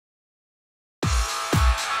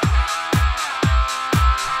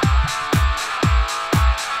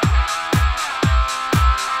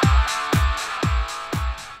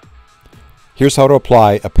Here's how to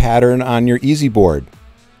apply a pattern on your EZboard.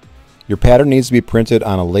 Your pattern needs to be printed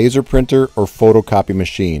on a laser printer or photocopy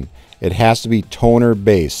machine. It has to be toner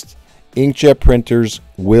based. Inkjet printers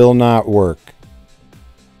will not work.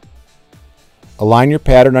 Align your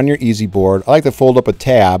pattern on your EZboard. I like to fold up a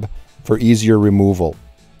tab for easier removal.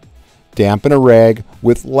 Dampen a rag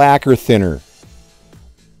with lacquer thinner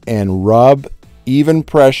and rub even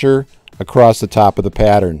pressure across the top of the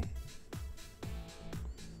pattern.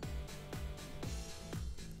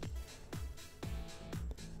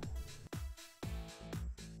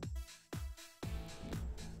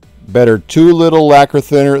 Better too little lacquer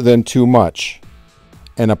thinner than too much.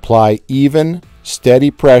 And apply even,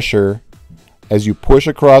 steady pressure as you push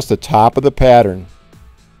across the top of the pattern.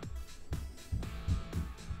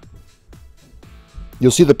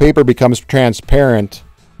 You'll see the paper becomes transparent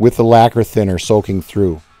with the lacquer thinner soaking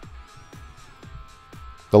through.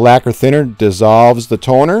 The lacquer thinner dissolves the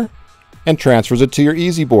toner and transfers it to your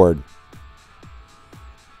EZboard.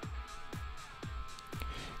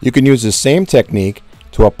 You can use the same technique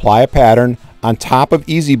to apply a pattern on top of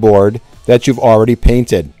EZboard that you've already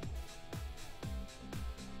painted.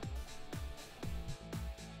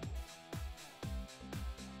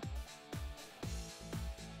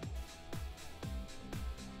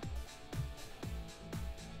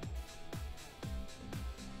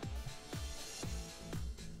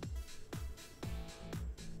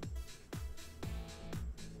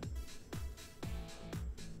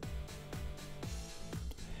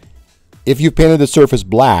 If you've painted the surface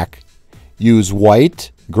black, use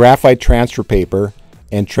white graphite transfer paper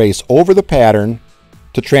and trace over the pattern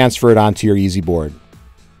to transfer it onto your EZboard.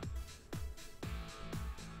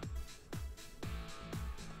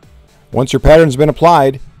 Once your pattern's been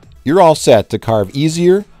applied, you're all set to carve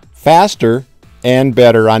easier, faster, and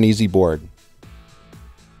better on EZboard.